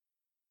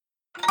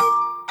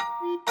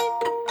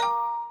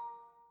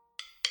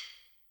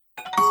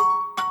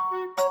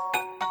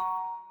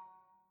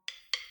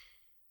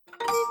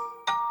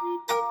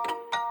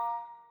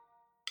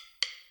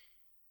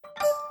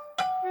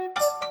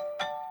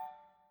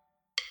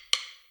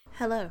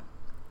Hello,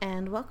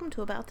 and welcome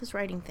to About This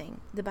Writing Thing,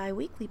 the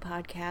bi-weekly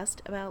podcast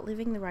about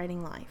living the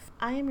writing life.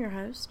 I am your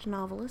host,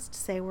 novelist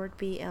Sayward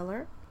B.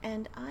 Eller,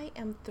 and I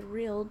am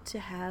thrilled to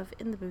have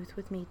in the booth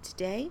with me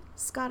today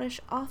Scottish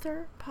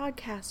author,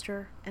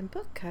 podcaster, and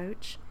book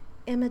coach,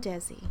 Emma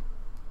Dhesi.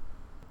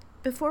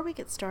 Before we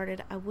get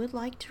started, I would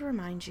like to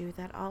remind you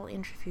that all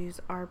interviews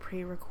are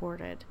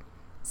pre-recorded,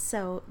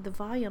 so the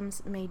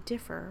volumes may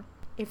differ.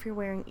 If you're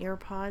wearing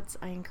earpods,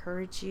 I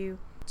encourage you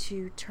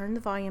to turn the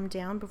volume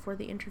down before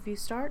the interview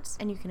starts,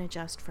 and you can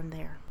adjust from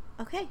there.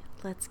 Okay,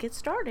 let's get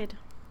started.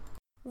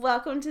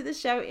 Welcome to the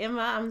show,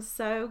 Emma. I'm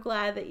so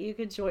glad that you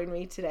could join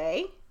me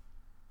today.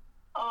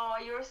 Oh,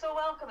 you're so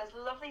welcome. It's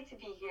lovely to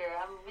be here.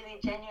 I'm really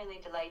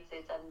genuinely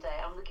delighted, and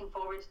I'm looking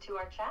forward to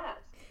our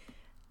chat.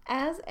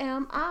 As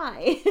am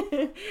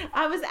I.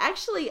 I was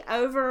actually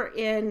over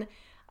in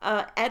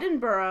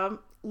Edinburgh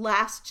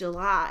last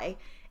July,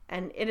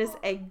 and it is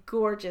a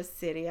gorgeous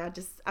city. I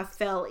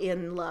fell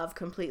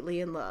completely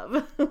in love.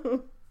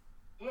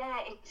 Yeah,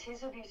 it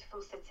is a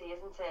beautiful city,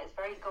 isn't it? It's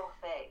very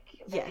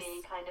gothic. Yes.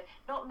 Maybe kind of,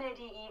 not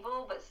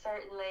medieval, but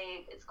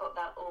certainly it's got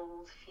that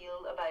old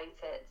feel about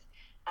it.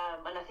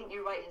 And I think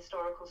you write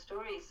historical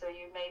stories, so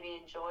you maybe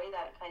enjoy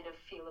that kind of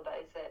feel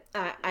about it.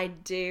 I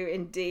do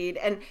indeed.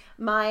 And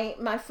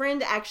my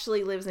friend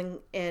actually lives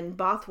in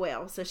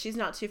Bothwell, so she's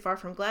not too far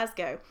from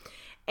Glasgow.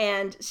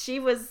 And she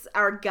was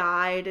our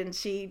guide, and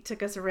she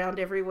took us around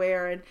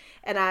everywhere.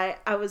 And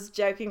I was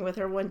joking with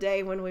her one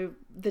day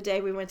the day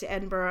we went to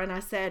Edinburgh, and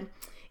I said,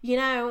 you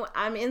know,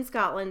 I'm in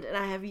Scotland, and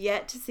I have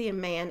yet to see a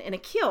man in a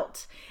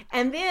kilt.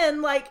 And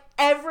then, like,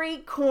 every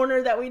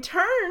corner that we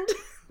turned,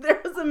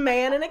 there was a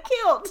man in a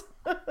kilt.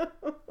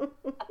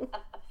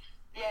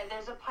 Yeah,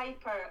 there's a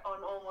piper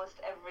on almost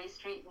every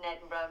street in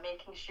Edinburgh,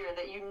 making sure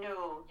that you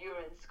know you're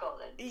in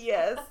Scotland.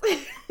 Yes.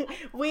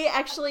 We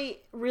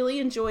actually really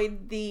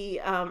enjoyed the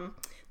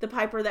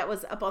piper that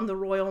was up on the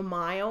Royal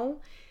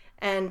Mile,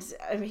 and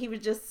he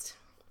was just,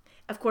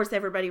 of course,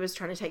 everybody was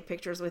trying to take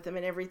pictures with him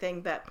and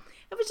everything, but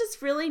it was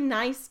just really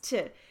nice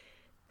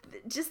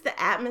just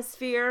the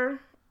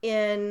atmosphere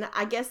in,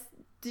 I guess,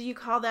 do you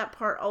call that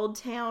part Old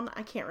Town?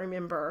 I can't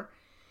remember,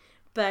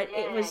 but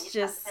yeah, it was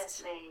just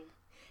definitely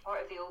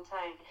part of the old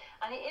town.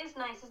 And it is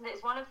nice, isn't it?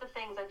 It's one of the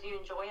things I do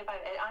enjoy about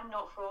it. I'm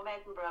not from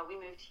Edinburgh. We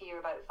moved here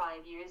about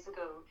 5 years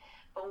ago.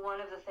 But one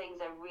of the things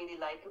I really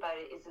like about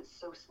it is it's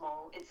so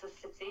small. It's a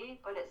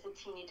city, but it's a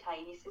teeny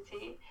tiny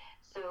city.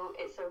 So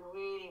it's a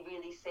really,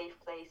 really safe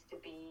place to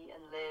be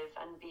and live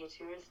and be a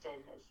tourist in.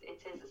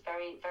 It's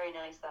very, very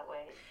nice that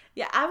way.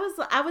 Yeah,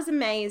 I was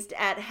amazed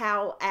at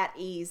how at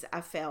ease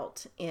I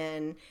felt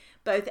in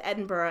both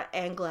Edinburgh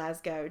and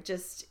Glasgow.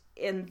 Just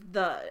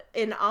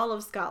in all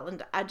of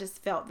Scotland, I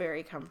just felt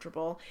very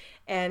comfortable,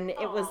 and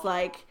it was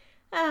like,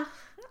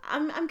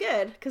 I'm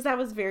good, because I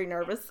was very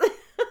nervous.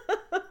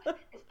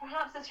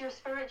 Perhaps it's your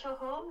spiritual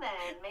home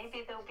then.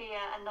 Maybe there'll be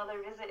another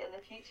visit in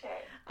the future.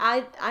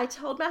 I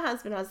told my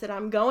husband, I said,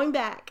 I'm going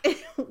back.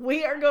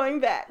 We are going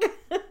back.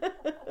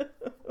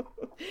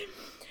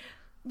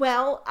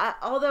 Well,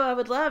 although I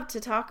would love to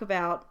talk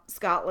about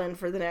Scotland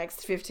for the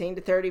next 15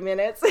 to 30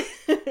 minutes,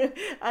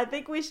 I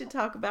think we should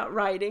talk about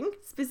writing,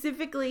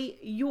 specifically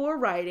your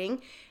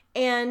writing.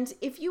 And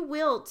if you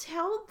will,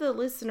 tell the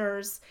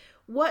listeners,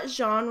 what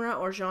genre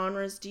or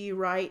genres do you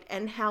write,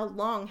 and how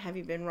long have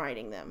you been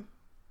writing them?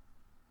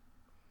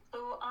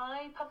 So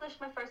I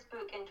published my first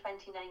book in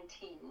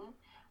 2019.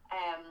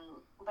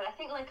 But I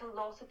think, like a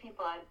lot of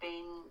people, I've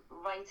been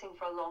writing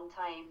for a long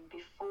time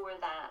before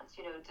that,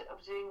 you know,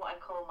 doing what I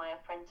call my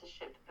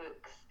apprenticeship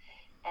books,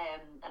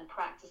 and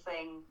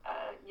practicing,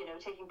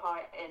 taking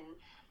part in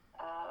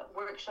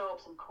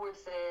workshops and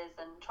courses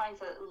and trying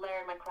to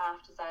learn my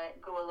craft as I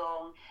go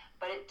along.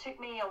 But it took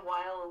me a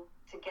while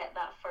to get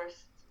that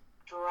first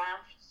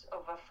draft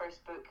of a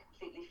first book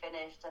completely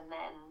finished, and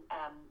then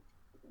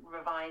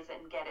revise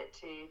it and get it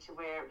to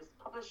where it was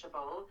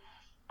publishable.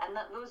 And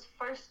that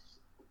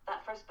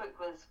first book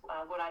was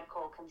what I'd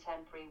call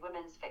contemporary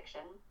women's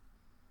fiction.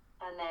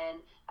 And then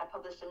I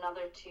published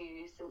another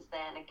two since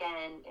then,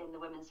 again in the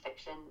women's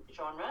fiction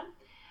genre.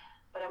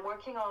 But I'm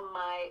working on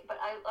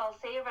I'll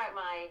say about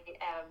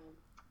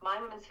my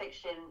women's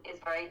fiction is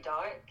very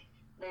dark.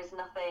 There's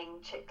nothing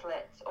chick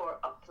lit or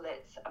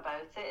uplit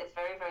about it. It's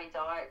very, very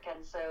dark.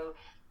 And so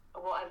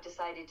what I've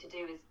decided to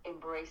do is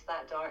embrace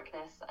that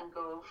darkness and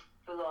go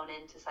full on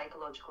into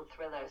psychological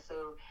thriller.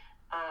 So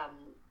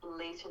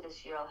later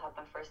this year I'll have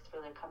my first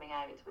thriller coming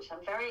out, which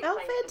I'm very excited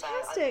about. Oh,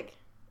 fantastic.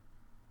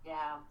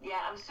 Yeah,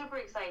 I'm super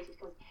excited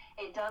because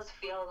it does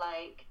feel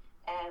like,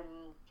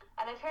 and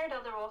I've heard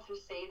other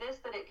authors say this,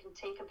 that it can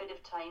take a bit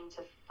of time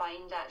to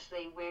find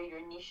actually where your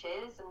niche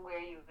is and where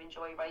you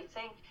enjoy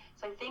writing.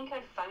 So I think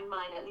I've found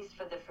mine, at least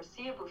for the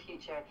foreseeable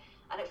future.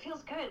 And it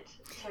feels good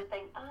to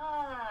think,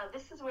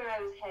 this is where I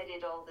was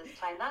headed all this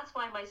time. That's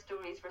why my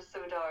stories were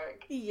so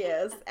dark.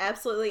 Yes,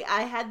 absolutely.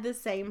 I had the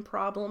same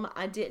problem.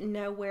 I didn't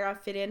know where I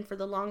fit in for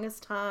the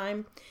longest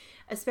time,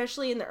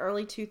 especially in the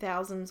early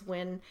 2000s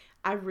when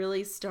I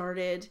really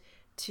started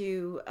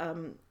to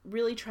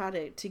really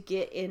try to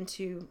get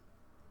into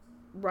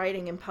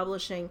writing and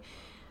publishing,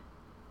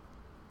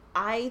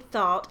 I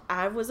thought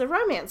I was a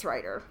romance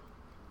writer.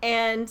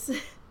 And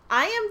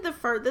I am the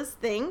furthest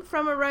thing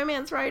from a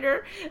romance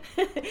writer.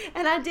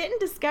 And I didn't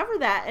discover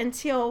that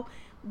until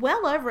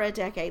well over a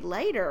decade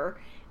later,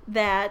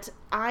 that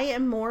I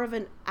am more of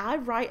I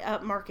write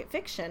upmarket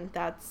fiction.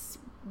 That's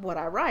what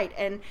I write.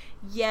 And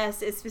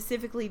yes, it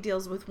specifically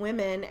deals with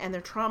women and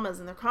their traumas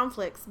and their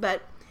conflicts,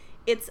 but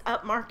it's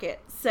upmarket.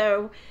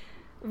 So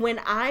when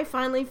I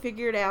finally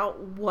figured out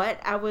what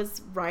I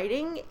was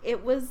writing,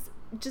 it was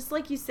just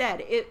like you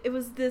said, it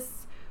was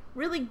this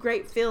really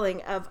great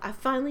feeling of I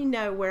finally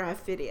know where I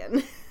fit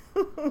in.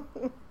 Isn't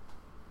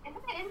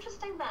it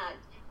interesting that?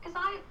 Because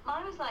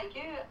I was like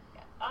you,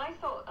 I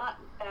thought that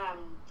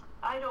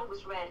I'd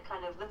always read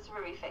kind of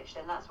literary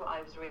fiction. That's what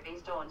I was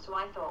raised on. So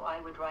I thought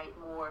I would write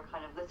more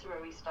kind of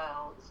literary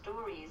style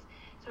stories.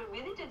 So it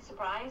really did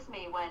surprise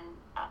me when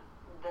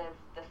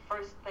the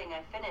first thing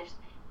I finished,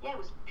 it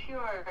was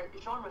pure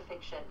genre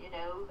fiction,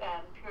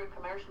 pure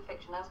commercial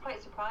fiction. I was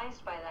quite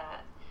surprised by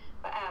that.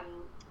 But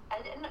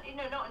I didn't,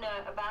 not in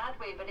a bad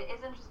way, but it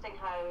is interesting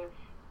how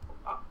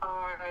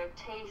our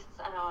tastes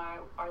and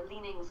our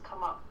leanings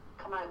come out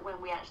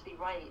when we actually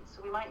write.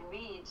 So we might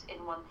read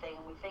in one thing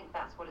and we think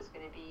that's what it's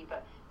going to be,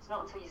 but it's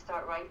not until you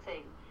start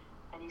writing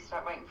and you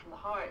start writing from the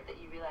heart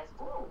that you realize,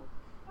 oh,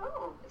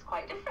 it's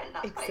quite different.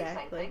 That's quite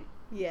exciting.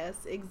 Yes,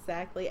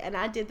 exactly. And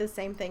I did the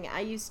same thing. I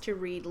used to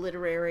read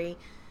literary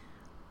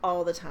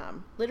all the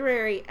time,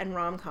 literary and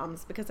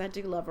rom-coms, because I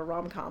do love a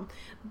rom-com.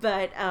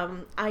 But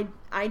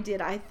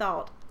I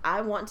thought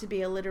I want to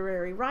be a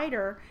literary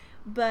writer,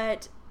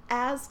 but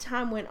as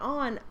time went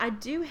on, I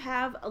do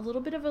have a little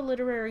bit of a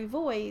literary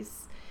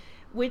voice,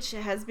 which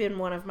has been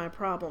one of my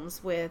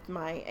problems with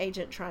my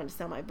agent trying to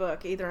sell my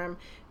book. Either I'm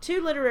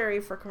too literary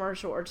for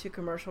commercial or too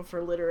commercial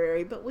for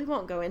literary, but we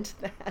won't go into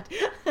that.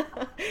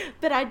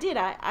 But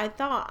I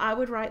thought I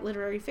would write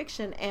literary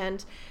fiction,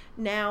 and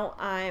now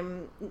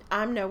I'm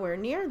nowhere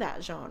near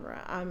that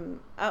genre. I'm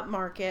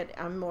upmarket,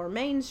 I'm more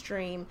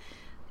mainstream.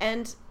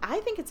 And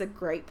I think it's a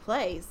great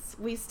place.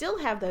 We still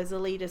have those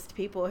elitist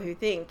people who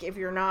think if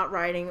you're not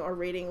writing or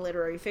reading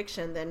literary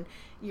fiction, then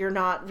you're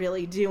not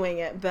really doing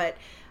it. But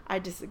I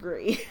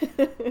disagree.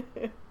 Yeah,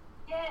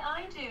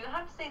 I do. I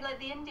have to say, like,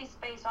 the indie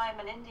space, I'm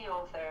an indie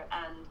author,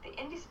 and the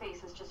indie space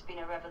has just been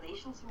a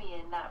revelation to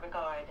me in that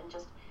regard. And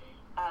just,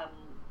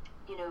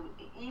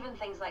 even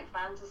things like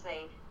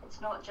fantasy,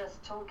 it's not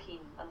just Tolkien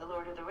and the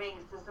Lord of the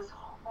Rings. There's this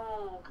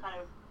whole kind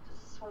of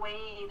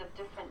swathe of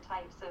different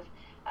types of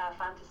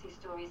fantasy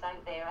stories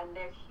out there, and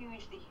they're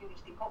hugely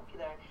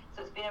popular.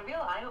 So it's been a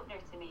real eye-opener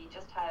to me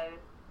just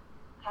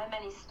how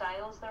many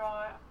styles there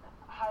are,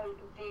 how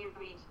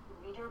varied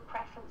reader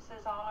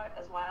preferences are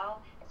as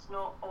well. It's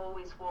not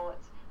always what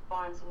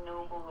Barnes and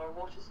Noble or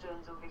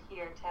Waterstones over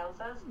here tells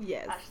us.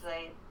 Yes.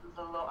 Actually, there's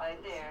a lot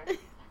out there.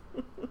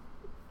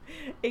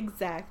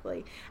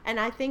 Exactly. And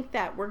I think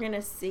that we're going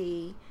to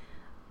see,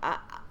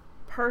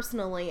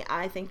 personally,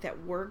 I think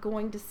that we're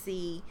going to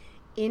see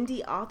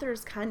indie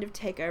authors kind of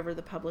take over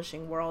the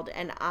publishing world,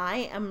 and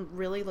I am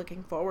really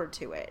looking forward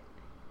to it.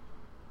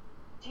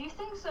 Do you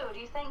think so? Do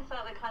you think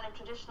that the kind of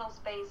traditional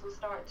space will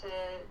start to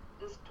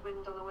just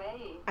dwindle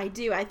away? I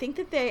do. I think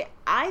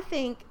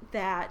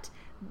that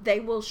they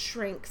will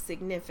shrink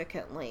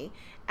significantly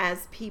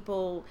as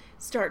people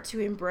start to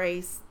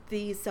embrace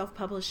the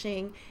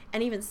self-publishing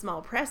and even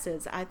small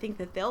presses. I think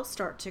that they'll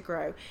start to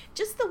grow.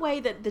 Just the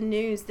way that the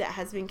news that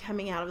has been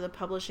coming out of the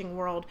publishing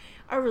world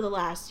over the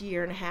last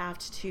 1.5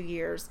 to 2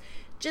 years,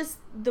 just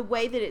the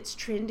way that it's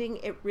trending,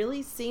 it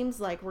really seems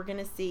like we're going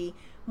to see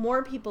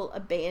more people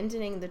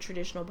abandoning the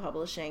traditional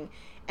publishing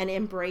and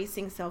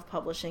embracing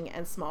self-publishing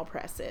and small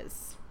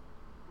presses.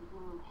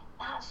 Mm-hmm.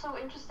 That's so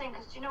interesting,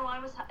 because I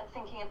was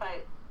thinking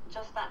about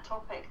just that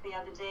topic the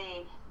other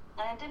day,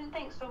 and I didn't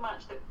think so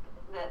much that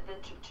the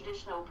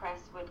traditional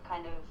press would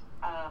kind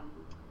of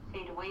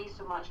fade away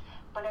so much,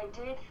 but I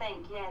did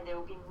think, there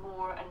will be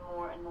more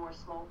and more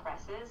small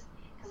presses,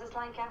 because it's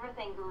like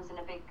everything goes in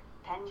a big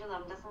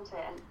pendulum, doesn't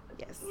it? And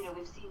yes,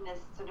 we've seen this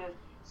sort of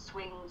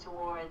swing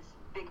towards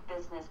big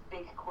business,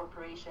 big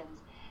corporations,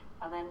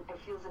 and then it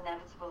feels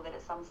inevitable that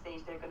at some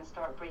stage they're going to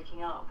start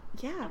breaking up.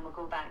 Yeah. And we'll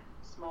go back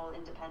small,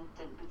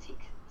 independent,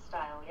 boutique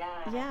style.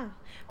 Yeah,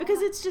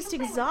 because it's just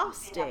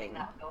exhausting.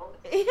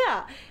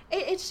 Yeah,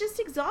 it's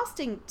just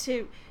exhausting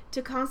to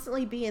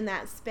constantly be in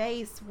that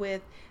space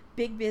with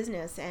big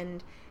business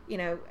and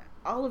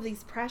all of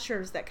these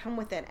pressures that come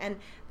with it, and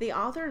the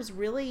authors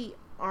really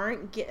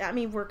aren't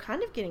we're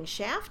kind of getting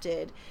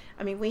shafted.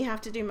 We have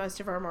to do most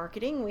of our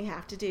marketing, we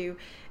have to do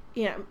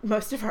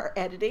most of our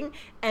editing,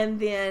 and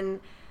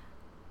then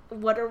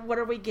what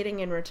are we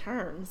getting in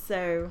return?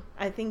 So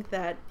I think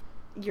that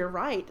you're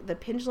right, the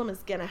pendulum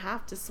is going to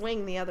have to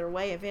swing the other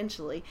way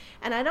eventually,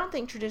 and I don't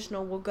think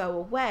traditional will go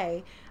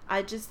away.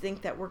 I just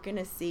think that we're going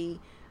to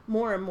see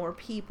more and more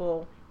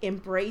people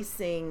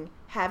embracing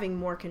having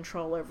more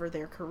control over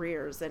their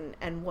careers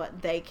and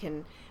what they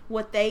can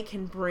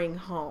bring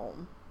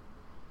home.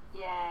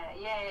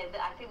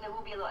 I think there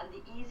will be a lot, and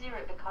the easier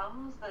it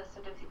becomes, the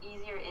sort of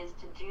easier it is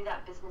to do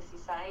that businessy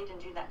side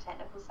and do that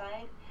technical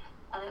side.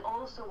 And I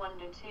also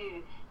wonder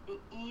too, the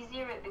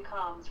easier it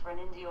becomes for an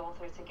indie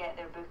author to get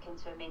their book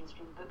into a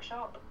mainstream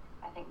bookshop,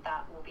 I think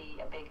that will be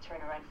a big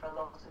turnaround for a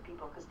lot of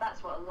people, because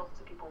that's what a lot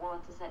of people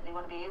want, isn't it? They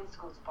want to be able to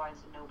go to Barnes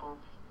and Noble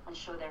and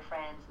show their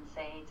friends and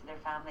say to their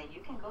family, you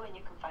can go and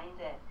you can find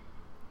it.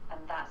 And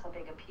that's a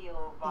big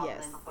appeal rather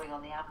than going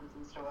on the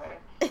Amazon store.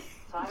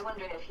 So I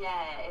wonder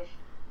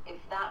if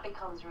that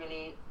becomes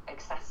really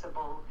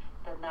accessible,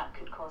 then that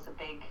could cause a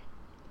big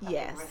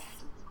rift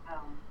as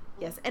well.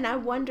 Yes, and I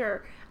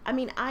wonder, I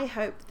mean, I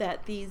hope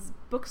that these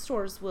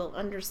bookstores will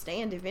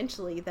understand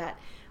eventually that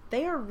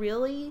they are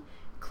really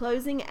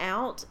closing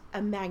out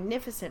a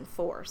magnificent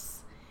force,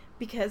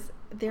 because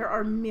there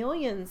are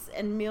millions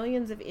and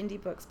millions of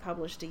indie books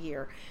published a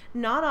year.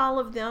 Not all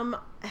of them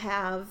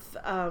have,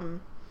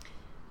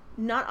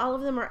 not all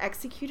of them are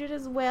executed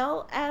as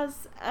well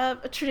as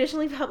a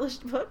traditionally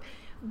published book,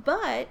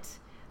 but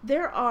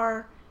there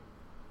are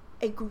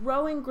a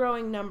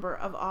growing number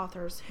of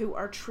authors who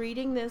are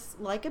treating this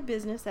like a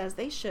business, as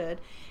they should,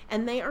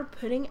 and they are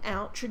putting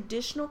out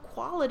traditional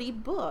quality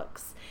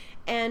books.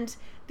 And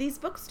these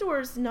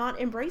bookstores not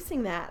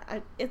embracing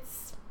that,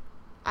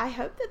 I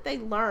hope that they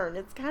learn.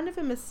 It's kind of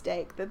a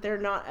mistake that they're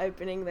not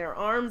opening their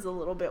arms a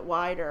little bit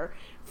wider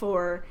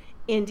for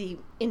indie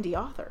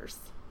authors.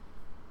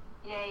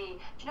 Yay.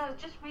 Do you know, I was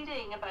just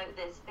reading about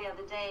this the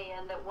other day,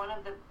 and that one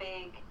of the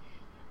big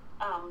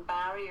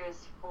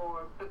barriers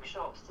for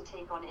bookshops to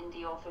take on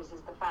indie authors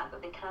is the fact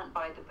that they can't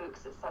buy the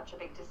books at such a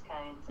big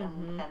discount,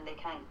 and then they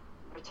can't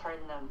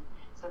return them.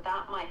 So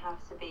that might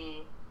have to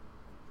be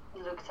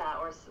looked at,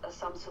 or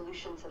some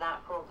solution to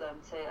that problem,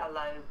 to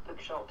allow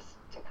bookshops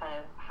to kind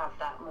of have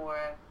that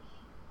more,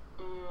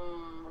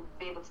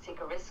 be able to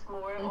take a risk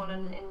more on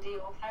an indie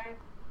author.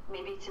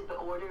 Maybe to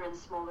order in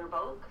smaller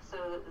bulk so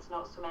that there's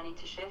not so many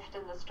to shift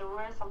in the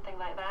store, something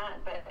like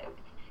that. But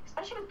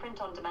especially with print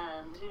on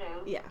demand, you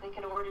know, they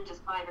can order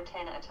just 5 or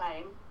 10 at a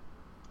time.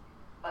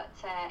 But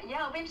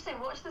it'll be interesting.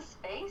 Watch the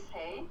space,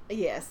 hey?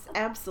 Yes,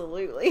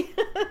 absolutely.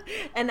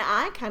 And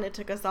I kind of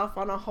took us off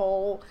on a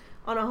whole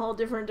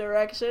different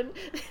direction.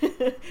 But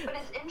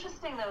it's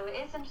interesting, though.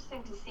 It's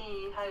interesting to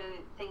see how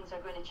things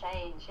are going to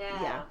change.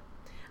 Yeah.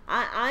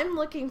 I'm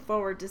looking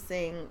forward to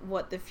seeing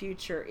what the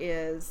future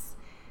is,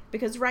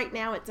 because right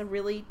now it's a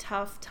really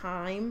tough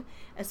time,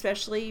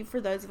 especially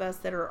for those of us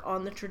that are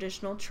on the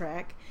traditional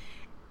track.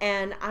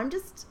 And I'm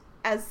just,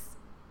 as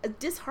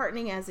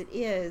disheartening as it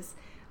is,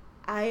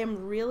 I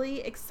am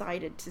really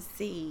excited to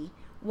see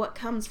what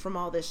comes from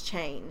all this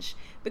change.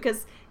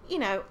 Because, you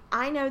know,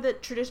 I know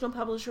that traditional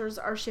publishers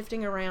are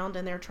shifting around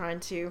and they're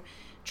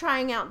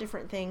trying out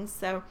different things.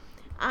 So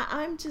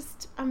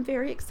I'm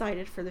very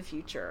excited for the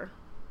future.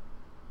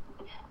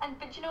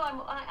 But you know,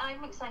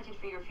 I'm excited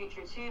for your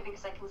future too,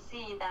 because I can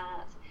see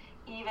that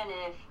even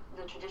if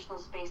the traditional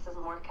space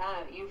doesn't work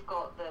out, you've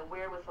got the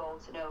wherewithal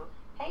to know,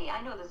 hey,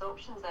 I know there's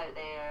options out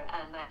there,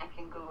 and I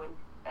can go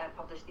and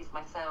publish these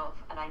myself,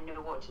 and I know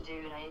what to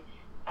do, and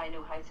I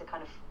know how to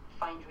kind of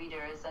find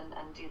readers and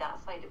do that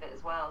side of it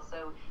as well.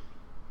 So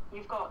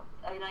you've got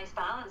a nice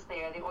balance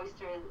there.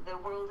 The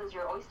world is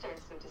your oyster,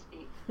 so to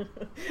speak.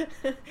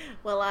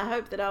 Well, I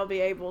hope that I'll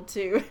be able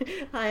to.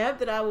 I hope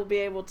that I will be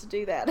able to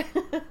do that.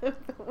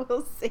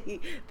 We'll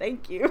see.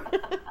 Thank you.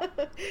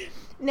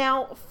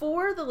 Now,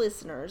 for our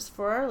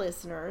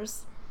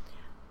listeners,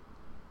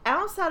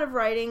 outside of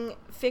writing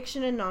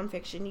fiction and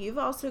nonfiction, you've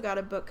also got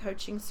a book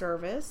coaching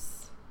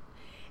service,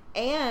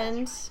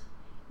 and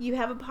you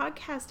have a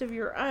podcast of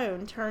your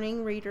own,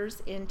 Turning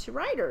Readers into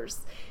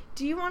Writers.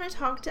 Do you want to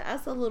talk to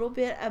us a little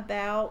bit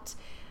about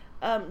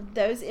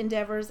those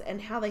endeavors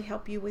and how they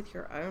help you with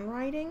your own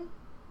writing?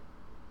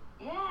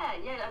 Yeah,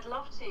 I'd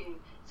love to.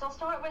 So I'll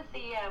start with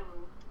the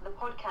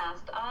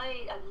podcast.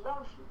 I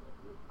love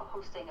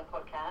hosting a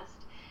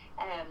podcast,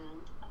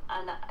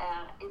 and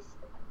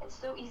it's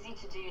so easy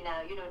to do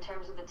now. You know, in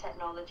terms of the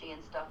technology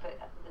and stuff,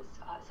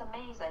 it's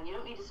amazing. You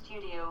don't need a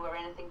studio or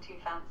anything too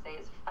fancy.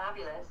 It's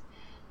fabulous.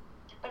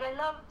 But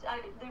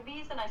the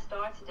reason I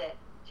started it,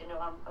 you know,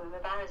 I'm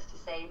embarrassed to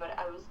say, but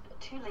I was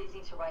too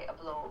lazy to write a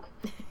blog.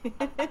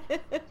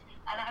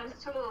 And I was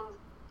told,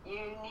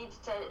 you need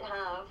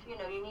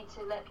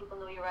to let people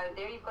know you're out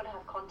there. You've got to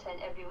have content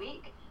every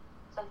week.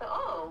 So I thought,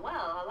 oh,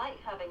 well, I like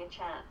having a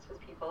chat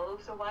with people,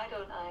 so why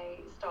don't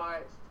I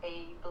start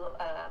a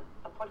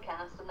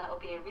podcast, and that'll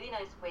be a really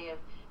nice way of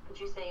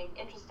producing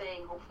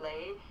interesting,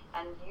 hopefully,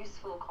 and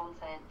useful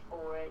content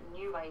for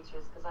new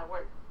writers, because I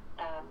work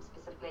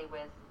specifically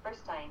with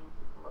first-time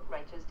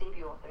writers,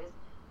 debut authors.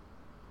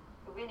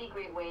 A really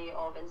great way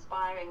of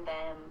inspiring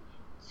them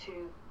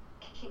to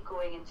keep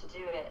going and to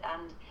do it.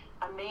 And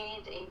I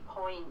made a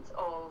point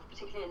of,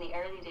 particularly in the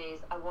early days,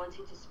 I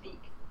wanted to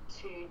speak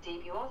to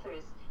debut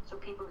authors, so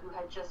people who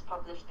had just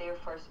published their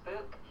first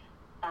book,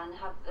 and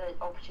have the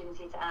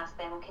opportunity to ask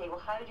them, okay, well,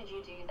 how did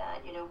you do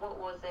that? You know, what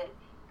was it?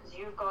 Because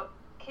you've got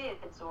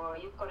kids, or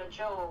you've got a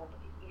job,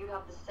 you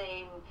have the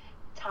same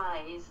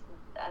ties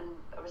and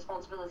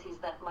responsibilities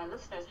that my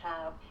listeners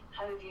have,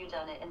 how have you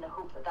done it, in the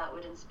hope that that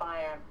would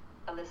inspire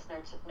a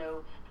listener to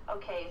know,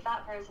 okay, if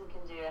that person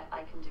can do it,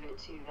 I can do it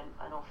too,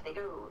 and off they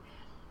go.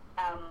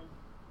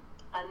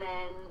 And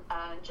then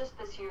just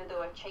this year,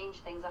 though, I've changed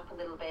things up a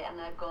little bit, and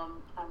I'm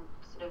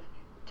sort of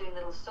doing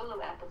little solo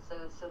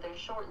episodes, so they're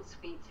short and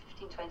sweet,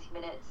 15-20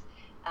 minutes,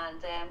 and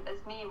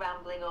it's me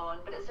rambling on,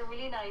 but it's a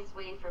really nice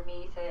way for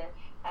me to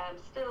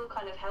still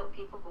kind of help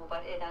people,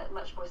 but in a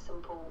much more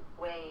simple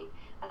way.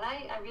 And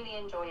I really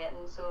enjoy it,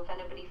 and so if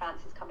anybody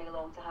fancies coming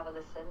along to have a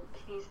listen,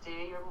 please do.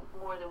 You're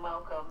more than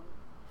welcome.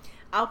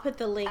 I'll put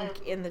the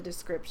link in the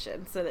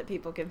description so that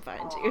people can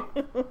find you.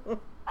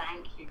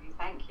 Thank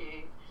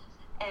you.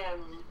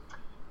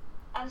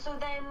 And so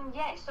then,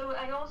 so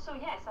I also,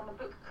 I'm a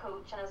book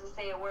coach, and as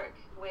I say, I work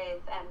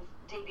with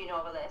debut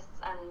novelists,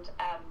 and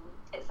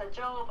it's a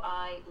job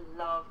I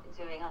love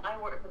doing. I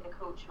work with a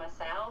coach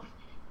myself,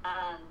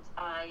 and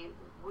I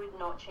would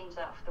not change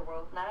that for the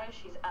world now.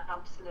 She's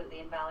absolutely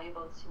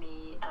invaluable to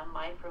me and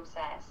my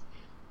process,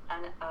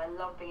 and I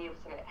love being able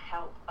to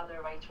help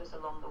other writers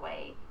along the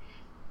way.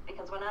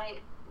 Because when I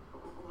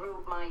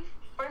wrote my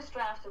first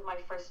draft of my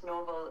first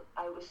novel,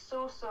 I was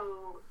so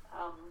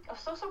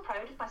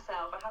proud of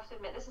myself. I have to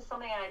admit, this is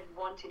something I'd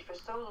wanted for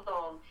so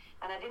long,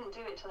 and I didn't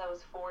do it till I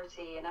was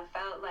 40, and I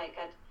felt like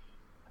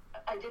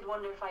I did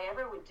wonder if I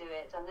ever would do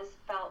it, and this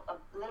felt a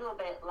little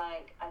bit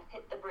like I'd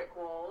hit the brick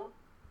wall,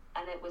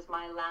 and it was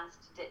my last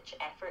ditch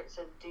effort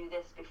to do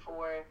this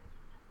before,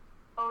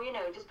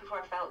 just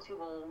before I felt too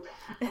old.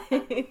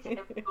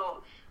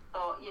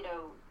 Thought,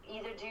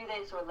 either do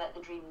this or let the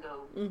dream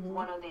go,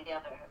 one or the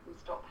other, and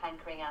stop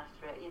hankering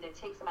after it. Either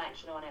take some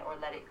action on it or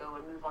let it go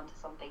and move on to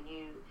something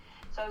new.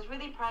 So I was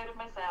really proud of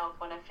myself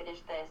when I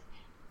finished this,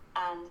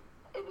 and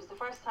it was the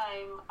first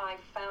time I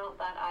felt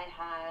that I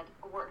had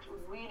worked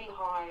really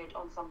hard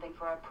on something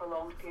for a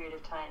prolonged period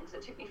of time, because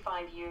it took me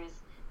 5 years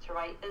to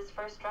write this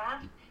first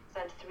draft, because I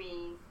had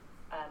 3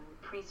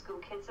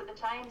 preschool kids at the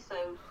time,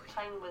 so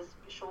time was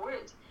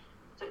short,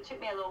 so it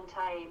took me a long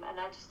time, and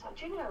I just thought,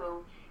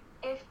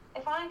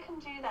 if I can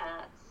do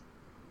that,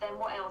 then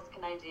what else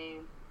can I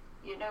do?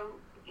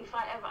 If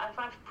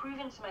I've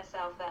proven to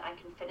myself that I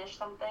can finish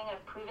something,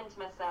 I've proven to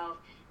myself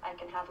I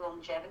can have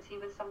longevity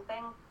with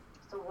something,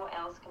 so what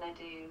else can I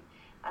do?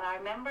 And I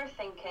remember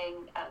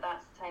thinking at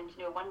that time,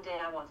 one day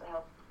I want to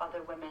help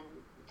other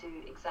women do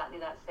exactly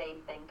that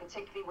same thing,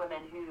 particularly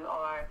women who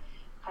are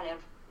kind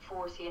of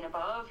 40 and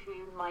above,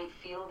 who might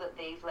feel that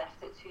they've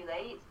left it too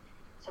late,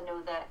 to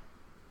know that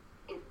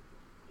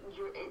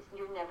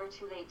you're never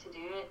too late to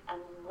do it. And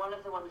one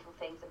of the wonderful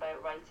things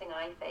about writing,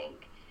 I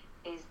think,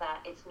 is that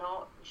it's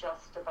not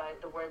just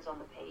about the words on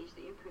the page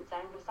that you put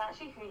down, but it's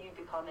actually who you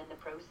become in the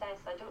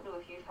process. I don't know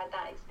if you've had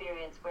that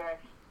experience where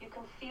you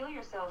can feel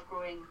yourself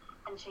growing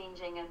and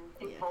changing and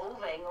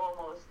evolving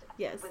almost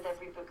with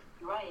every book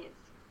you write.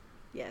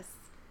 Yes.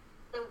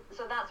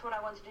 So that's what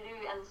I wanted to do.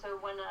 And so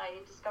when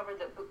I discovered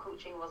that book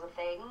coaching was a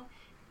thing,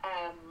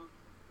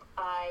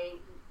 I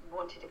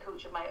wanted a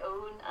coach of my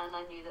own, and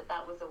I knew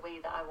that was a way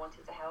that I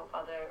wanted to help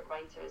other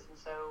writers. And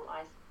so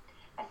I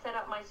set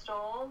up my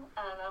stall,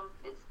 and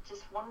it's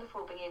just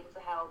wonderful being able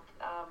to help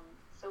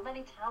so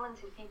many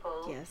talented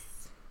people.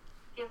 Yes.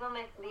 Give them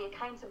the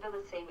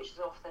accountability, which is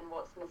often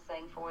what's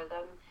missing for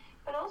them,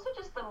 but also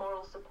just the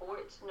moral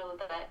support to know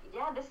that,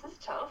 this is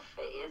tough.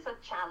 It is a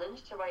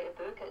challenge to write a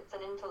book. It's an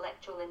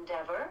intellectual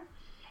endeavor,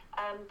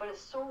 but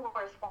it's so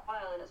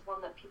worthwhile, and it's one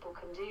that people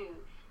can do.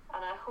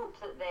 And I hope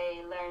that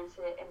they learn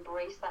to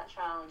embrace that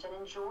challenge and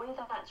enjoy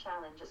that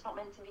challenge. It's not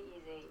meant to be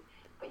easy,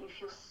 but you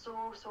feel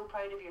so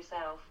proud of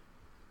yourself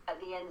at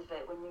the end of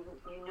it when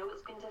you know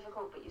it's been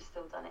difficult, but you've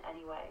still done it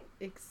anyway.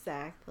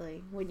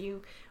 Exactly. When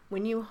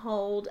you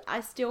hold,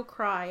 I still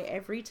cry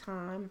every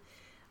time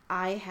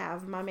I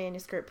have my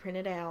manuscript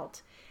printed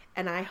out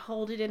and I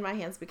hold it in my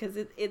hands, because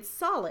it's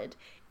solid.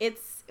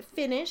 It's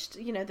finished,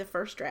 the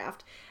first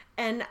draft,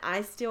 and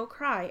I still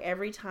cry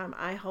every time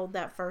I hold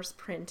that first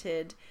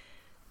printed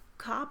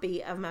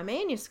copy of my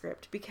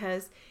manuscript,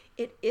 because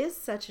it is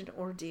such an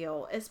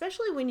ordeal,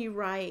 especially when you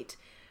write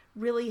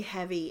really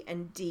heavy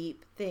and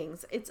deep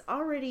things. It's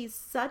already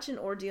such an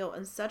ordeal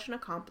and such an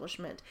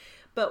accomplishment,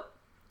 but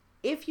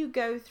if you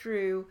go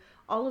through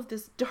all of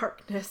this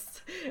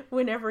darkness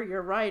whenever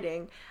you're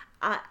writing,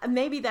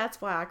 maybe that's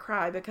why I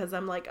cry, because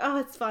I'm like, oh,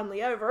 it's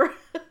finally over.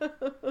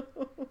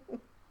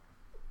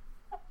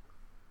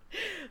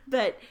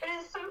 But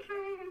it is so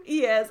true.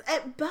 Yes,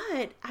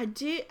 but I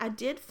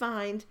did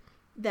find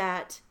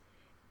that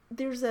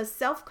there's a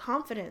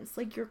self-confidence,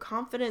 like your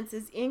confidence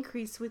is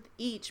increased with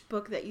each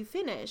book that you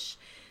finish.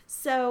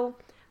 So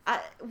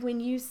when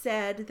you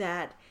said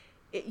that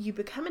you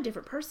become a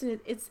different person,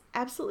 it's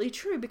absolutely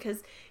true,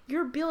 because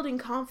you're building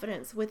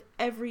confidence with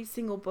every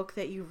single book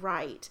that you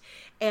write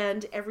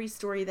and every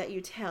story that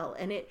you tell,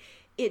 and it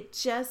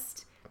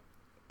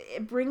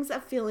brings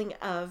a feeling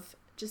of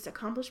just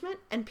accomplishment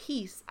and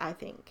peace, I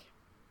think.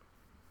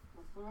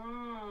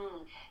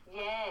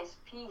 Yes,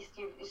 peace.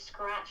 You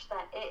scratched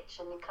that itch,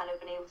 and you've kind of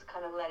been able to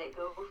kind of let it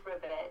go for a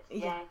bit.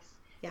 Yeah. Yes.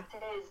 Yeah.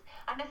 It is.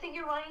 And I think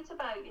you're right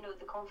about,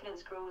 the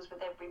confidence grows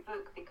with every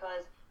book,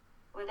 because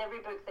with every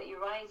book that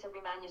you write,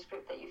 every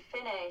manuscript that you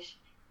finish,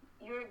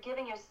 you're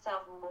giving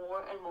yourself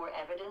more and more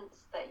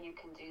evidence that you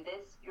can do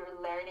this. You're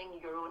learning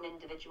your own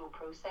individual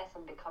process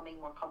and becoming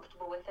more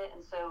comfortable with it.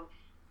 And so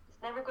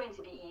it's never going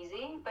to be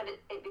easy, but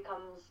it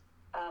becomes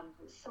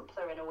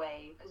simpler in a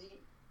way, because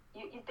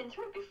you've been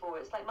through it before.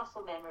 It's like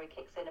muscle memory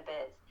kicks in a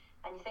bit.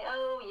 And you think,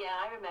 oh yeah,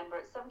 I remember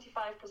at 75%,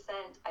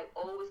 I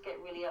always get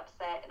really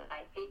upset and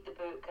I hate the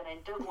book and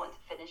I don't want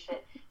to finish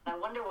it. And I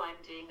wonder why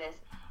I'm doing this.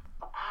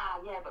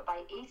 But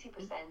by 80%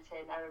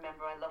 in, I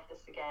remember I love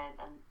this again,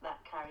 and that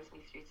carries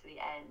me through to the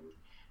end.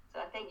 So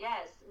I think,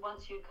 yes,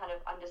 once you kind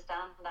of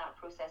understand that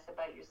process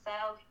about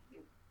yourself,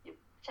 your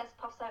chest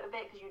puffs out a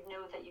bit because you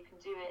know that you can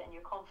do it, and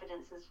your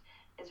confidence is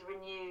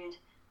renewed,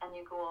 and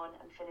you go on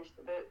and finish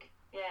the book.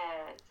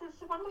 Yeah,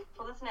 it's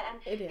wonderful, isn't it? And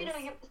it is.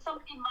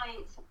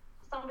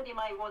 Somebody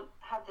might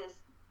have this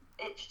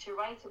itch to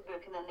write a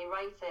book, and then they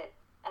write it,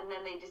 and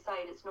then they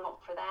decide it's not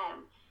for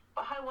them.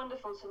 But how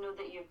wonderful to know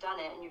that you've done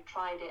it and you've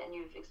tried it and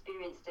you've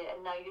experienced it,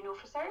 and now you know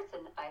for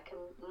certain, I can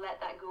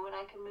let that go and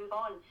I can move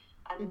on.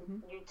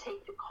 And you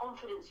take the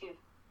confidence you've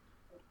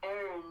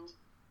earned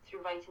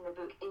through writing the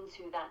book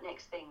into that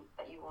next thing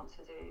that you want to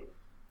do.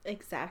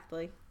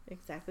 Exactly.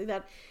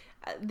 That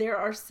there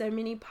are so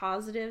many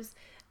positives,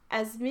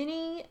 as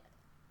many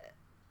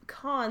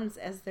cons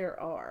as there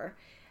are.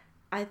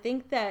 I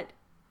think that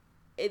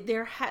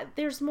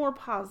there's more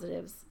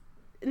positives,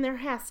 and there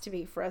has to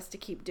be, for us to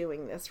keep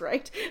doing this,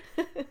 right?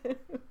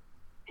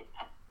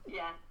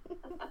 Yeah.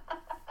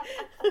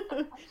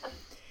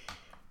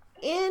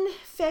 In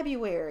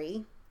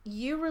February,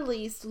 you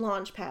released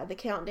Launchpad, The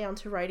Countdown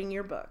to Writing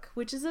Your Book,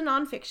 which is a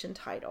nonfiction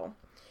title.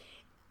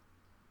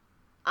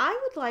 I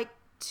would like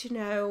to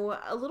know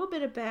a little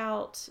bit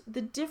about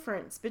the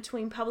difference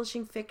between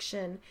publishing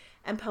fiction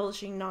and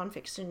publishing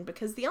nonfiction,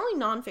 because the only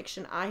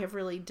nonfiction I have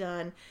really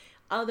done,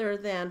 other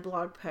than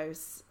blog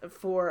posts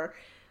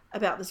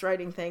about this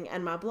writing thing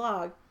and my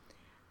blog,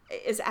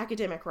 is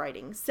academic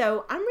writing.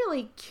 So I'm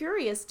really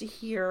curious to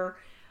hear,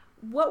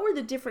 what were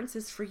the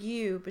differences for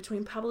you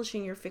between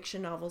publishing your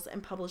fiction novels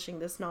and publishing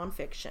this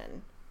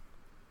nonfiction?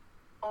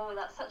 Oh,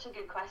 that's such a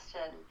good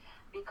question,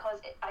 because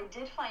I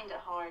did find it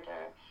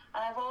harder.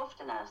 And I've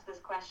often asked this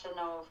question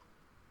of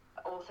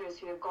authors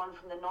who have gone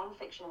from the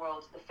non-fiction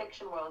world to the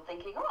fiction world,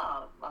 thinking,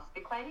 oh, it must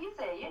be quite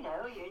easy.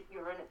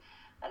 You're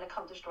an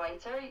accomplished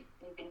writer,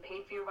 you've been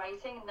paid for your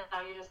writing, and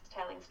now you're just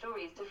telling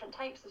stories, different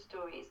types of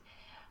stories.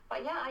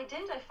 But yeah, I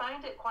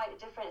found it quite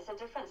different. It's a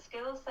different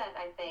skill set,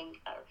 I think,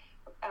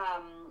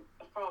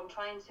 from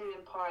trying to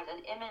impart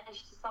an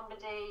image to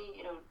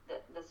somebody,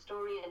 the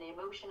story and the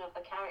emotion of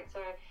the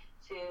character,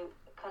 to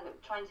kind of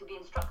trying to be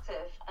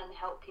instructive and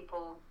help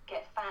people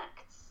get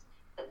facts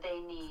that they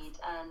need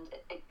and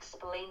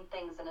explain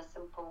things in a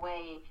simple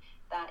way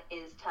that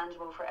is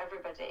tangible for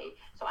everybody.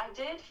 So I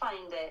did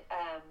find it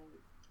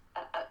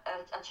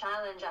a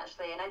challenge,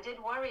 actually, and I did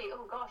worry,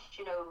 oh gosh,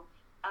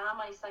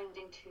 am I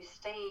sounding too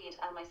staid?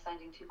 Am I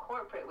sounding too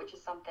corporate? Which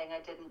is something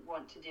I didn't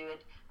want to do.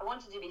 I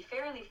wanted to be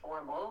fairly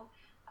formal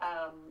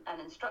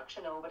and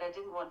instructional, but I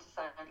didn't want to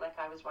sound like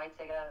I was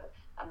writing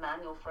a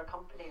manual for a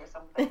company or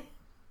something.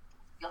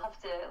 You'll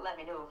have to let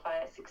me know if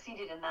I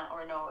succeeded in that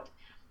or not.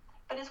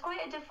 But it's quite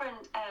a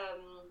different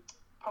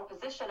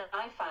proposition,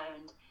 I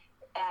found.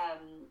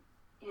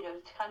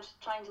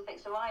 Trying to think.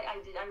 So I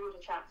wrote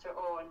a chapter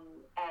on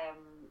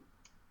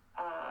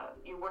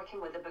you're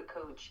working with a book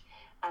coach,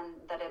 and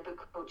that a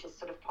book coach is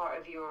sort of part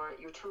of your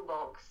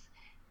toolbox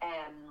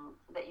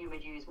that you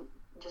would use,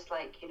 just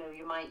like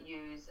you might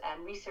use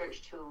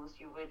research tools.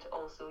 You would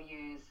also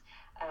use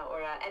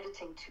or an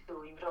editing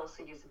tool. You would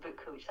also use a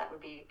book coach. That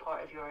would be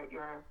part of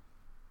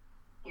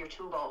your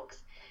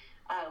toolbox.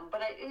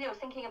 But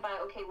thinking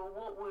about, okay, well,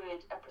 what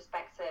would a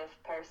prospective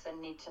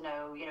person need to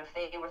know? If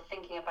they were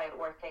thinking about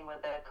working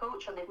with a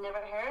coach, or they've never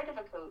heard of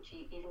a coach,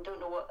 even don't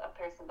know what that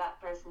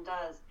person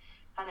does,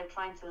 kind of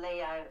trying to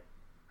lay out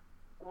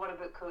what a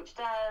book coach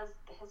does,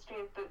 the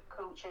history of book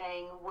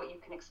coaching, what you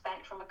can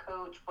expect from a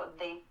coach, what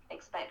they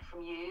expect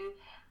from you,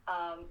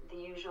 the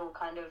usual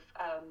kind of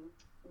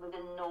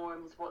within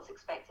norms, what's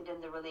expected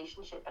in the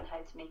relationship, and how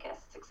to make it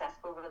a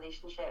successful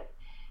relationship.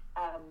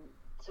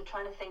 So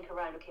trying to think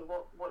around, okay,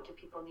 what do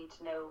people need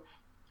to know?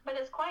 But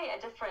it's quite a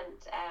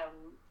different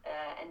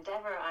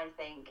endeavour, I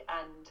think,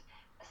 and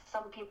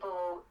some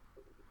people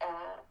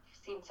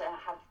seem to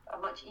have a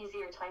much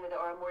easier time with it,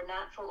 or a more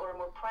natural or a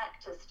more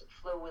practiced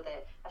flow with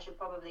it. I should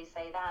probably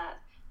say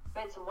that.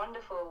 We had some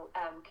wonderful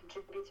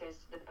contributors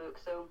to the book.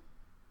 So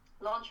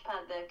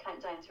Launchpad, The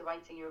Countdown to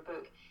Writing Your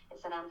Book,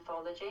 it's an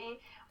anthology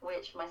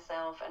which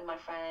myself and my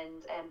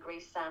friend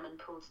Grace Salmon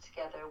pulled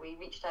together. We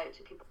reached out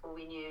to people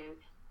we knew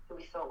who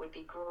we thought would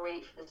be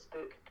great for this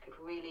book, could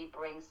really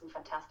bring some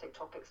fantastic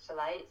topics to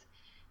light.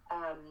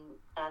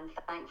 And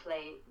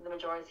thankfully, the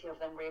majority of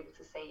them were able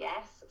to say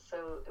yes.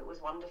 So it was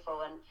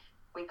wonderful. And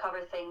we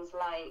cover things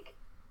like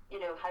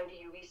how do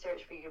you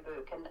research for your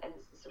book, and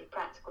sort of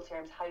practical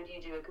terms, how do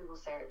you do a Google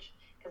search?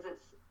 Because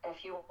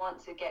if you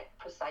want to get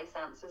precise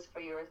answers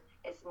for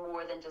it's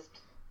more than just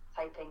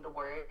typing the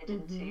word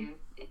into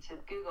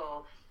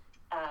Google.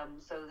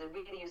 So the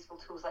really useful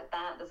tools like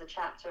that. There's a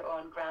chapter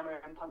on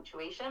grammar and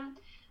punctuation,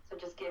 so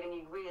just giving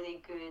you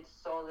really good,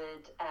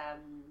 solid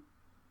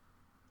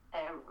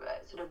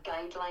sort of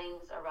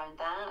guidelines around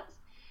that.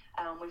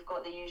 We've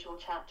got the usual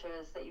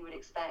chapters that you would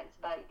expect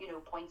about,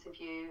 point of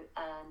view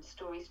and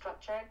story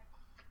structure.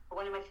 But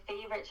one of my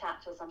favourite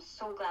chapters, I'm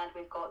so glad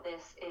we've got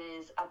this,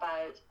 is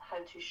about how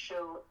to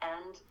show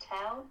and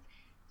tell.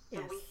 So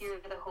Yes. we hear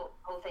the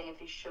whole thing,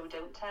 if you show,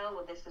 don't tell.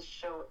 Well, this is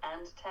show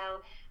and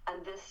tell.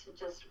 And this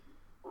just,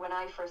 when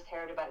I first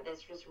heard about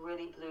this, just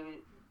really blew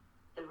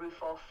the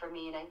roof off for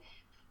me. And I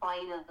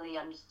finally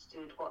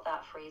understood what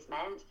that phrase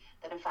meant,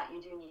 that in fact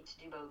you do need to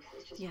do both.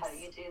 It's just Yes. how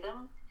you do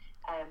them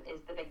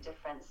is the big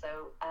difference.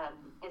 So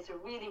it's a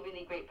really,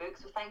 really great book.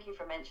 So thank you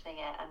for mentioning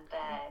it. And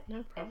No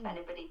if problem.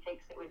 anybody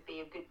thinks it would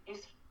be a good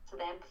use to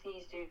them,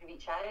 please do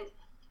reach out.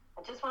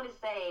 I just want to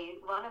say,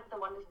 one of the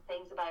wonderful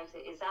things about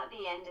it is at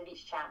the end of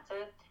each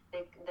chapter,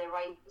 the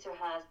writer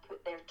has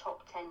put their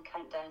top 10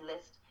 countdown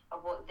list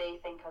of what they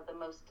think are the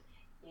most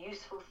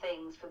useful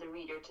things for the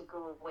reader to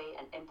go away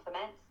and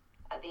implement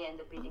at the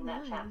end of reading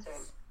that chapter.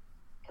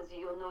 Because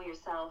you'll know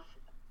yourself,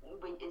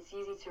 it's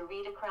easy to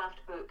read a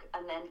craft book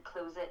and then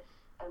close it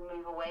and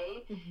move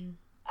away.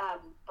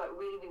 But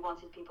really we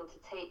wanted people to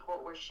take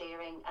what we're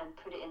sharing and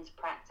put it into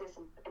practice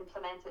and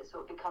implement it,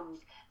 so it becomes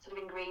sort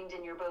of ingrained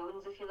in your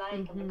bones, if you like,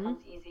 and becomes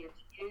easier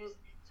to use.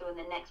 So in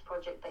the next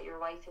project that you're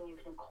writing, you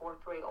can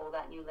incorporate all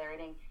that new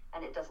learning,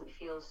 and it doesn't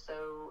feel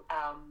so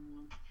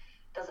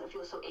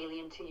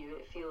alien to you.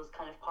 It feels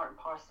kind of part and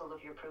parcel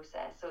of your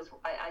process. So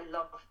I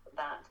love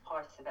that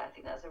part of it. I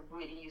think that's a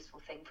really useful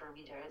thing for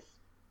readers.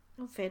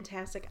 Oh,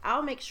 fantastic.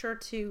 I'll make sure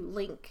to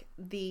link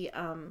the,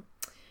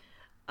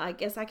 I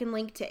guess I can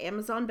link to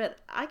Amazon, but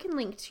I can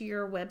link to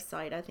your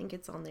website. I think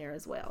it's on there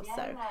as well. Yeah,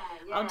 So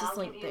yeah, I'll just give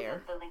link you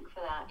there. the link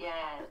for that.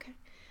 Yeah. Okay.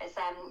 It's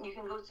you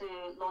can go to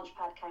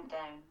Launchpad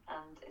Countdown,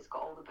 and it's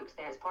got all the books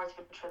there. It's part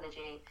of a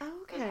trilogy.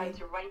 Okay. It's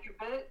how to write your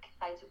book,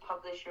 how to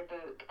publish your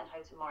book, and how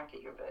to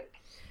market your book.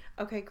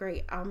 Okay,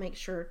 great. I'll make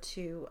sure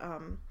to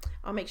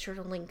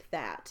link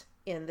that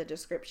in the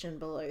description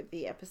below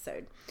the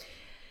episode.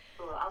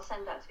 Cool. I'll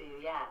send that to you.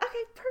 Yeah.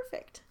 Okay,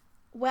 perfect.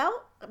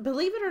 Well,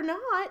 believe it or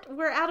not,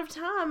 we're out of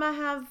time. I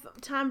have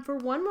time for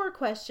one more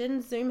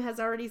question. Zoom has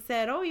already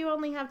said, oh, you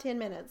only have 10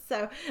 minutes.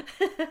 So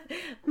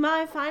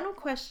my final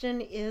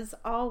question is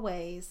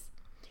always,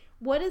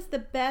 what is the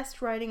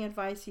best writing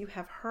advice you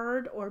have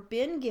heard or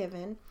been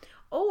given,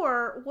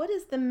 or what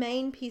is the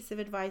main piece of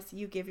advice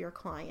you give your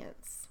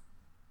clients?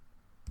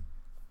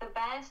 The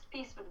best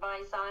piece of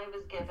advice I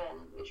was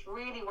given, which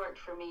really worked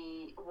for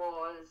me,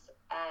 was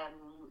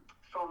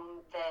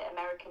from the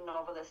American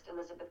novelist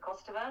Elizabeth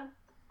Kostova,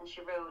 and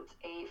she wrote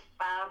a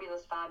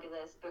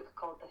fabulous book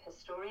called The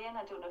Historian.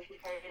 I don't know if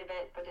you've heard of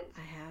it, but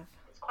I have.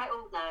 It's quite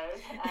old now,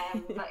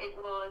 but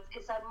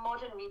it's a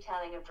modern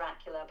retelling of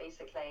Dracula,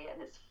 basically,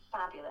 and it's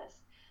fabulous.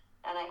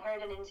 And I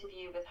heard an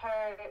interview with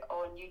her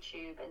on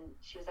YouTube, and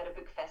she was at a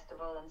book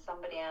festival, and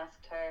somebody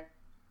asked her,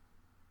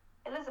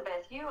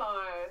 Elizabeth, you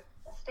are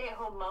a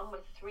stay-at-home mum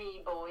with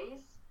 3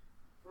 boys.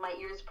 My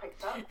ears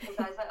pricked up, because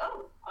I was like,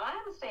 oh, I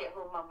am a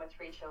stay-at-home mum with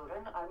 3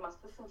 children. I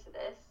must listen to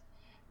this.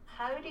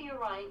 How do you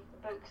write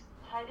books?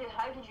 How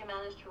did you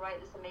manage to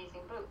write this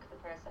amazing book? The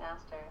person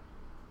asked her.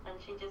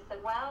 And she just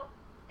said, well,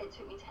 it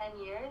took me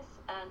 10 years,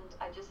 and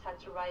I just had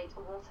to write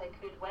what I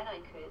could when I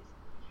could.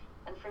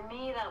 And for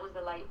me, that was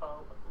the light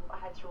bulb. I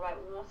had to write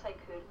what I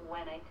could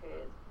when I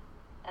could.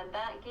 And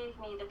that gave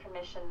me the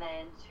permission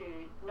then to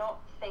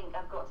not think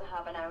I've got to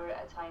have an hour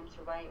at a time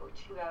to write, or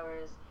 2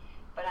 hours,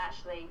 but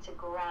actually to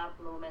grab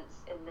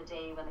moments in the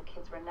day when the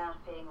kids were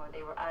napping, or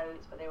they were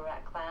out, or they were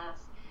at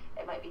class.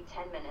 It might be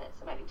 10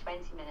 minutes, it might be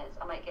 20 minutes,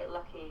 I might get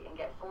lucky and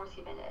get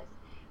 40 minutes,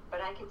 but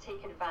I could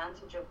take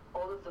advantage of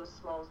all of those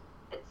small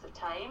bits of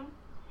time.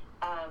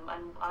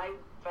 And I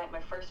write my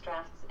first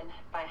drafts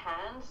by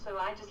hand, so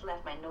I just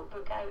left my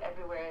notebook out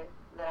everywhere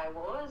that I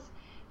was,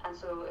 and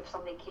so if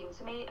something came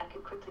to me, I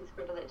could quickly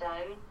scribble it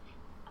down.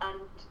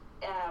 And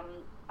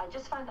I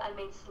just found that I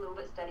made slow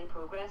but steady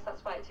progress.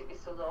 That's why it took me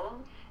so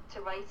long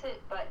to write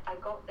it, but I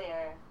got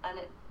there, and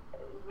it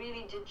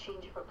really did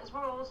change it, because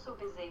we're all so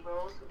busy.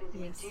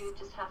 Yes. We do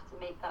just have to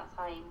make that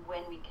time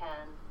when we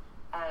can,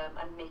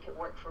 and make it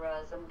work for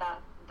us. And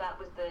that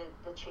was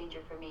the changer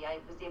for me. I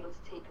was able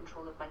to take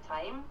control of my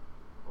time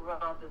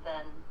rather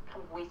than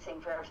kind of waiting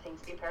for everything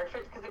to be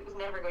perfect, because it was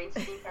never going to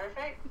be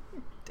perfect.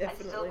 I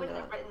still wouldn't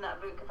have written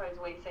that book if I was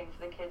waiting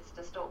for the kids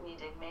to stop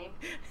needing me.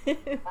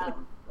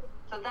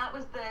 So that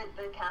was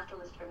the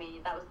catalyst for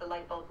me. That was the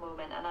light bulb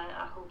moment, and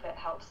I hope it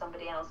helps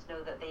somebody else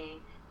know that they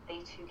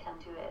too can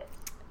do it.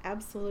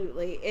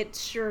 Absolutely.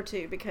 It's sure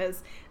to,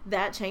 because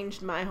that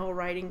changed my whole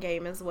writing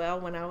game as well.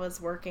 When I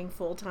was working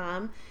full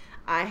time,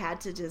 I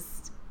had to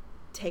just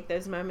take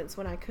those moments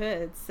when I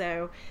could.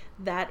 So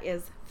that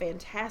is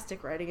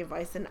fantastic writing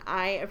advice, and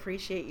I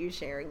appreciate you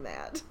sharing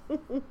that.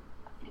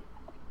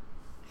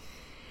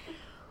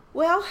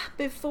 Well,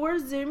 before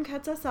Zoom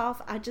cuts us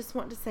off, I just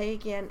want to say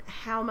again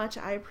how much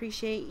I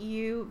appreciate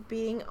you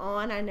being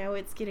on. I know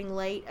it's getting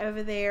late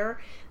over there,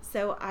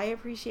 so I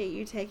appreciate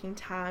you taking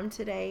time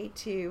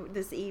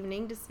this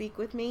evening to speak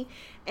with me,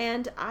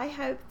 and I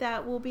hope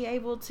that we'll be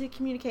able to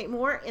communicate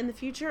more in the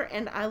future,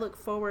 and I look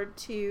forward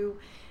to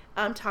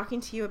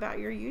talking to you about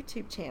your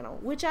YouTube channel,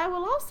 which I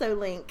will also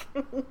link.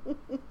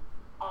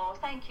 Oh,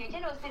 thank you.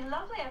 It's been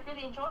lovely. I've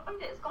really enjoyed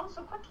it. It's gone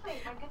so quickly.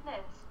 My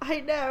goodness.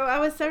 I know. I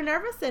was so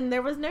nervous, and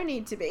there was no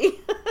need to be.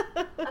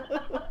 Oh,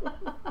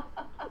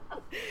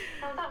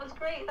 that was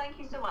great. Thank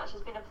you so much.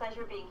 It's been a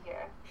pleasure being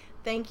here.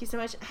 Thank you so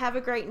much. Have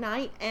a great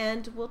night,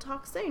 and we'll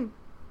talk soon.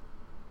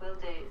 Will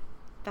do.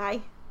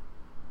 Bye.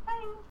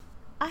 Bye.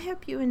 I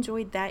hope you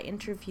enjoyed that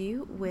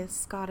interview with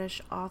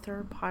Scottish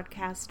author,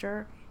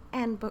 podcaster,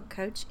 and book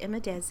coach Emma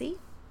Dhesi.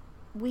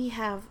 We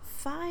have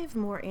 5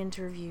 more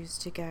interviews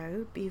to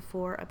go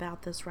before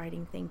About This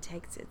Writing Thing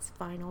takes its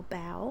final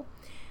bow.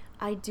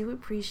 I do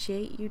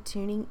appreciate you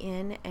tuning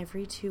in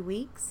every 2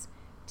 weeks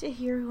to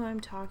hear who I'm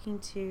talking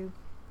to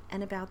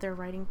and about their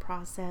writing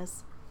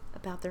process,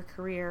 about their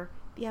career,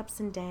 the ups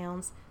and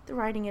downs, the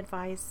writing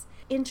advice.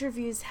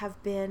 Interviews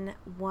have been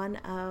one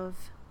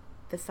of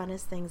the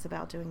funnest things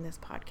about doing this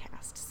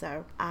podcast.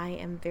 So I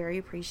am very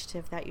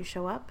appreciative that you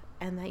show up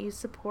and that you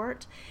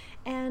support.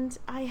 And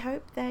I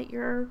hope that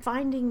you're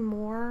finding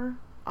more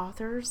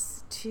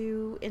authors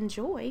to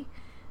enjoy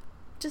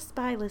just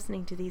by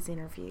listening to these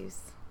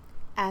interviews.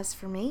 As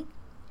for me,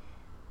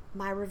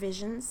 my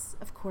revisions,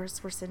 of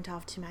course, were sent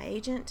off to my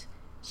agent.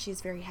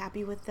 She's very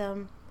happy with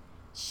them.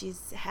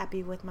 She's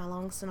happy with my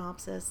long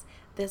synopsis.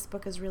 This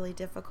book is really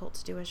difficult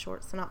to do a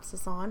short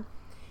synopsis on.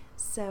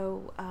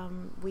 So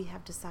we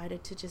have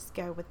decided to just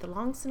go with the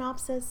long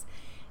synopsis.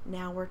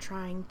 Now we're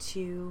trying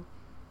to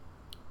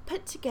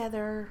put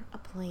together a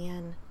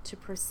plan to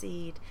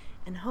proceed,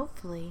 and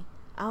hopefully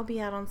I'll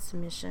be out on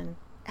submission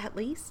at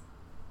least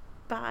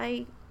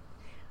by,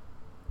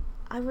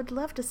 I would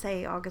love to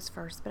say August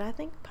 1st, but I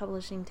think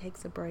publishing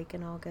takes a break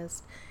in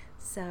August,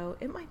 so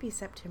it might be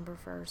September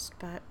 1st,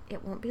 but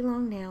it won't be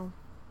long now,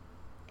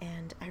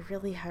 and I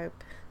really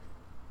hope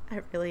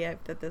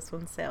that this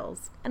one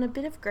sells. And a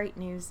bit of great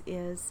news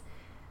is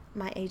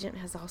my agent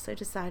has also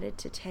decided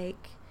to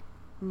take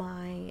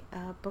my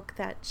book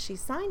that she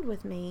signed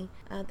with me,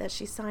 that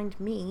she signed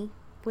me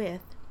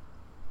with.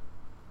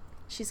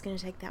 She's going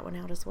to take that one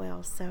out as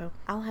well. So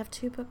I'll have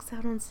 2 books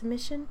out on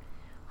submission.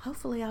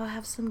 Hopefully I'll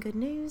have some good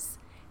news.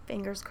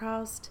 Fingers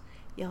crossed.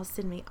 Y'all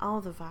send me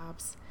all the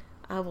vibes.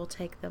 I will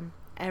take them,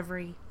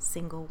 every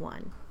single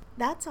one.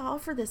 That's all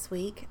for this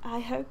week.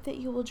 I hope that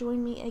you will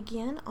join me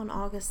again on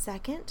August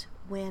 2nd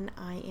when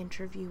I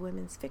interview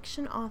women's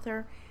fiction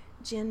author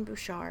Jen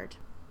Bouchard.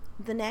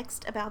 The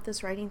next About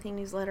This Writing Thing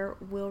newsletter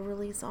will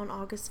release on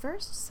August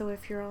 1st, so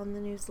if you're on the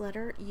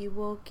newsletter, you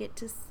will get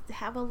to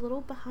have a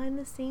little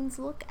behind-the-scenes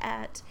look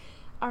at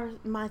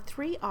my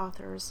 3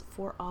 authors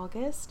for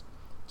August: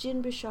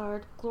 Jen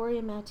Bouchard,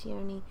 Gloria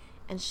Mattioni,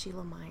 and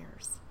Sheila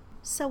Myers.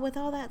 So with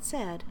all that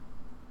said,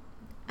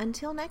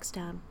 until next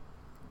time,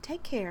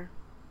 take care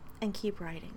and keep writing.